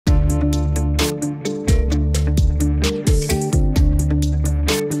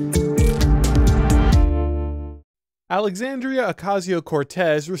Alexandria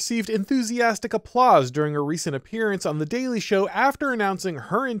Ocasio-Cortez received enthusiastic applause during a recent appearance on The Daily Show after announcing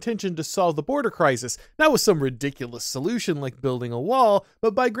her intention to solve the border crisis, not with some ridiculous solution like building a wall,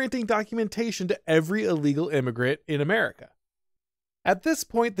 but by granting documentation to every illegal immigrant in America. At this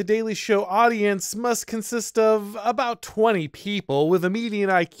point, The Daily Show audience must consist of about 20 people with a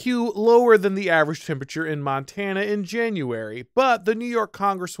median IQ lower than the average temperature in Montana in January, but the New York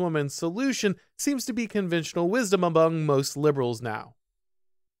Congresswoman's solution seems to be conventional wisdom among most liberals now.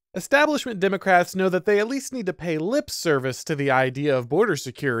 Establishment Democrats know that they at least need to pay lip service to the idea of border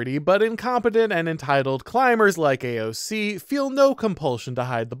security, but incompetent and entitled climbers like AOC feel no compulsion to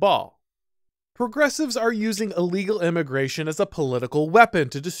hide the ball. Progressives are using illegal immigration as a political weapon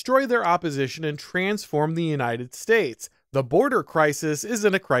to destroy their opposition and transform the United States. The border crisis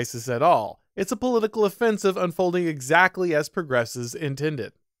isn't a crisis at all. It's a political offensive unfolding exactly as progressives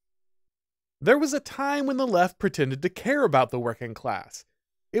intended. There was a time when the left pretended to care about the working class.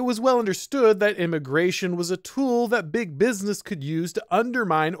 It was well understood that immigration was a tool that big business could use to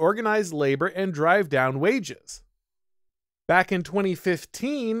undermine organized labor and drive down wages. Back in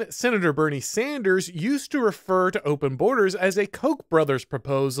 2015, Senator Bernie Sanders used to refer to open borders as a Koch brothers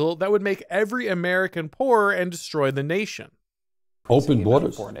proposal that would make every American poorer and destroy the nation. Open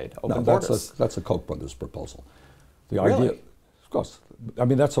borders? Open borders. That's a Koch brothers proposal. The Really? idea, of course, I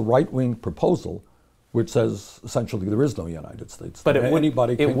mean, that's a right-wing proposal which says essentially there is no United States. But it would make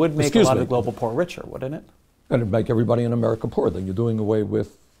a lot of the global poor richer, wouldn't it? And it'd make everybody in America poor. Then you're doing away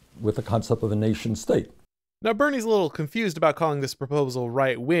with the concept of a nation state. Now, Bernie's a little confused about calling this proposal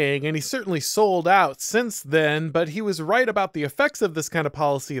right-wing, and he's certainly sold out since then, but he was right about the effects of this kind of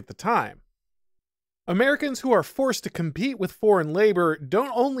policy at the time. Americans who are forced to compete with foreign labor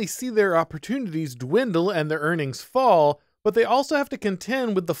don't only see their opportunities dwindle and their earnings fall, but they also have to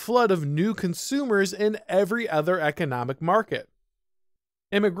contend with the flood of new consumers in every other economic market.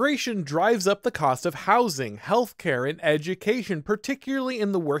 Immigration drives up the cost of housing, healthcare, and education, particularly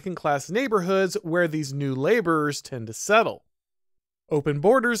in the working-class neighborhoods where these new laborers tend to settle. Open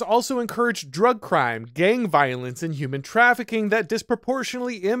borders also encourage drug crime, gang violence, and human trafficking that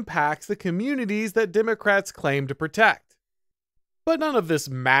disproportionately impacts the communities that Democrats claim to protect. But none of this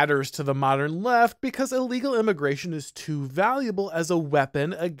matters to the modern left because illegal immigration is too valuable as a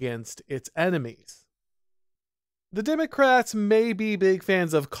weapon against its enemies. The Democrats may be big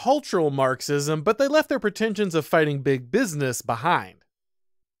fans of cultural Marxism, but they left their pretensions of fighting big business behind.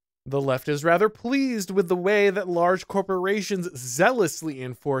 The left is rather pleased with the way that large corporations zealously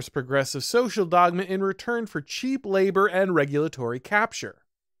enforce progressive social dogma in return for cheap labor and regulatory capture.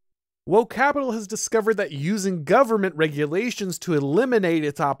 Woke capital has discovered that using government regulations to eliminate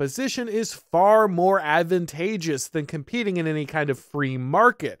its opposition is far more advantageous than competing in any kind of free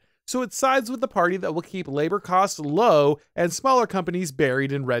market, so it sides with the party that will keep labor costs low and smaller companies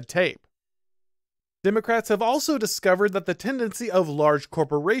buried in red tape. Democrats have also discovered that the tendency of large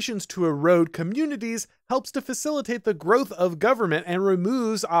corporations to erode communities helps to facilitate the growth of government and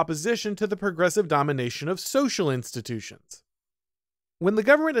removes opposition to the progressive domination of social institutions. When the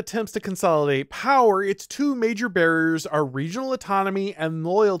government attempts to consolidate power, its two major barriers are regional autonomy and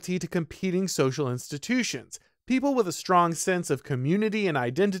loyalty to competing social institutions. People with a strong sense of community and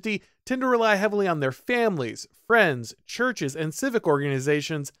identity tend to rely heavily on their families, friends, churches, and civic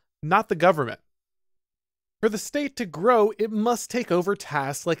organizations, not the government. For the state to grow, it must take over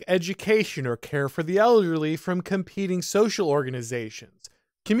tasks like education or care for the elderly from competing social organizations.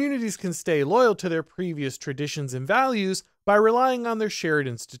 Communities can stay loyal to their previous traditions and values by relying on their shared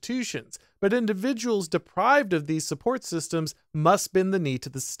institutions, but individuals deprived of these support systems must bend the knee to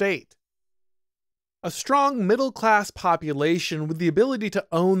the state. A strong middle-class population with the ability to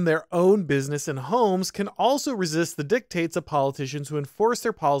own their own business and homes can also resist the dictates of politicians who enforce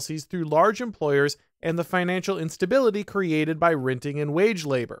their policies through large employers and the financial instability created by renting and wage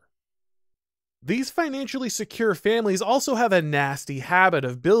labor. These financially secure families also have a nasty habit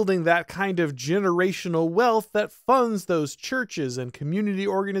of building that kind of generational wealth that funds those churches and community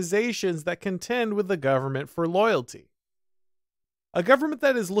organizations that contend with the government for loyalty. A government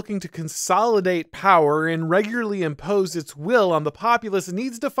that is looking to consolidate power and regularly impose its will on the populace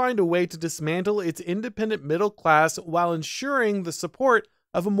needs to find a way to dismantle its independent middle class while ensuring the support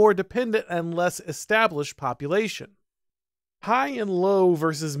of a more dependent and less established population. High and low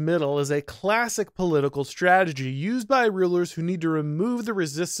versus middle is a classic political strategy used by rulers who need to remove the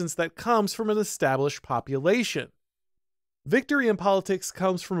resistance that comes from an established population. Victory in politics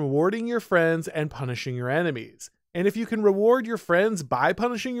comes from rewarding your friends and punishing your enemies. And if you can reward your friends by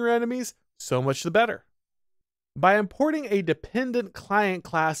punishing your enemies, so much the better. By importing a dependent client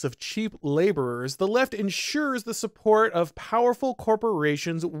class of cheap laborers, the left ensures the support of powerful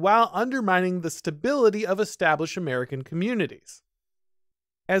corporations while undermining the stability of established American communities.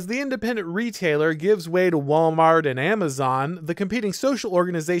 As the independent retailer gives way to Walmart and Amazon, the competing social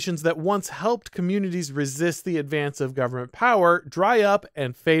organizations that once helped communities resist the advance of government power dry up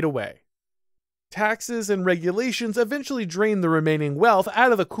and fade away. Taxes and regulations eventually drain the remaining wealth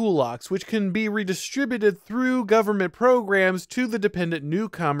out of the kulaks, which can be redistributed through government programs to the dependent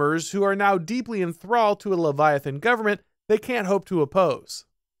newcomers who are now deeply enthralled to a Leviathan government they can't hope to oppose.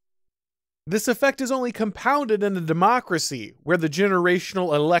 This effect is only compounded in a democracy, where the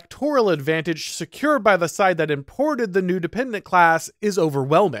generational electoral advantage secured by the side that imported the new dependent class is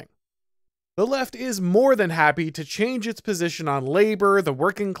overwhelming. The left is more than happy to change its position on labor, the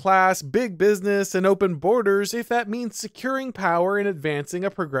working class, big business, and open borders if that means securing power and advancing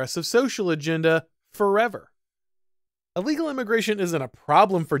a progressive social agenda forever. Illegal immigration isn't a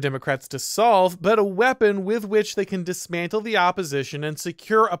problem for Democrats to solve, but a weapon with which they can dismantle the opposition and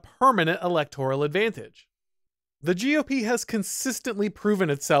secure a permanent electoral advantage. The GOP has consistently proven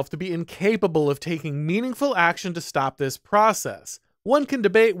itself to be incapable of taking meaningful action to stop this process. One can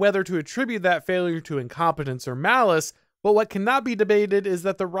debate whether to attribute that failure to incompetence or malice, but what cannot be debated is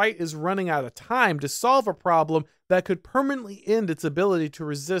that the right is running out of time to solve a problem that could permanently end its ability to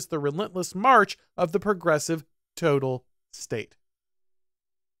resist the relentless march of the progressive total state.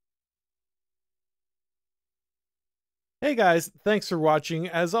 Hey guys, thanks for watching.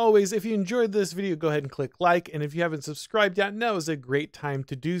 As always, if you enjoyed this video, go ahead and click like, and if you haven't subscribed yet, now is a great time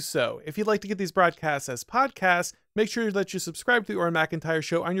to do so. If you'd like to get these broadcasts as podcasts, make sure that you subscribe to the Auron McIntyre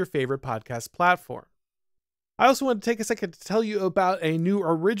Show on your favorite podcast platform. I also want to take a second to tell you about a new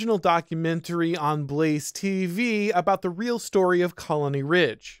original documentary on Blaze TV about the real story of Colony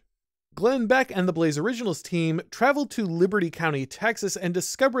Ridge. Glenn Beck and the Blaze Originals team traveled to Liberty County, Texas, and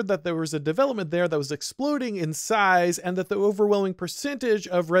discovered that there was a development there that was exploding in size and that the overwhelming percentage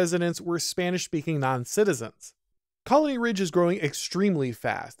of residents were Spanish-speaking non-citizens. Colony Ridge is growing extremely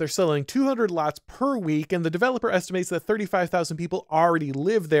fast. They're selling 200 lots per week, and the developer estimates that 35,000 people already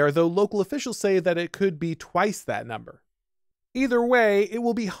live there, though local officials say that it could be twice that number. Either way, it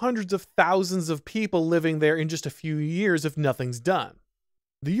will be hundreds of thousands of people living there in just a few years if nothing's done.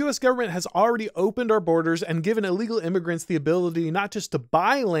 The US government has already opened our borders and given illegal immigrants the ability not just to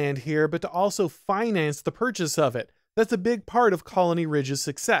buy land here, but to also finance the purchase of it. That's a big part of Colony Ridge's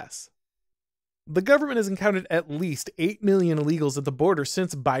success. The government has encountered at least 8 million illegals at the border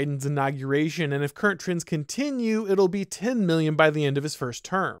since Biden's inauguration, and if current trends continue, it'll be 10 million by the end of his first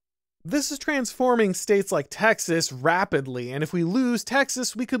term. This is transforming states like Texas rapidly, and if we lose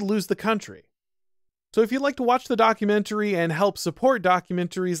Texas, we could lose the country. So if you'd like to watch the documentary and help support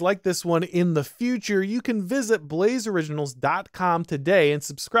documentaries like this one in the future, you can visit blazeoriginals.com today and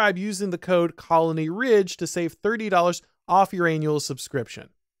subscribe using the code ColonyRidge to save $30 off your annual subscription.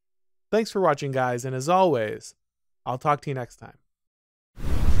 Thanks for watching, guys, and as always, I'll talk to you next time.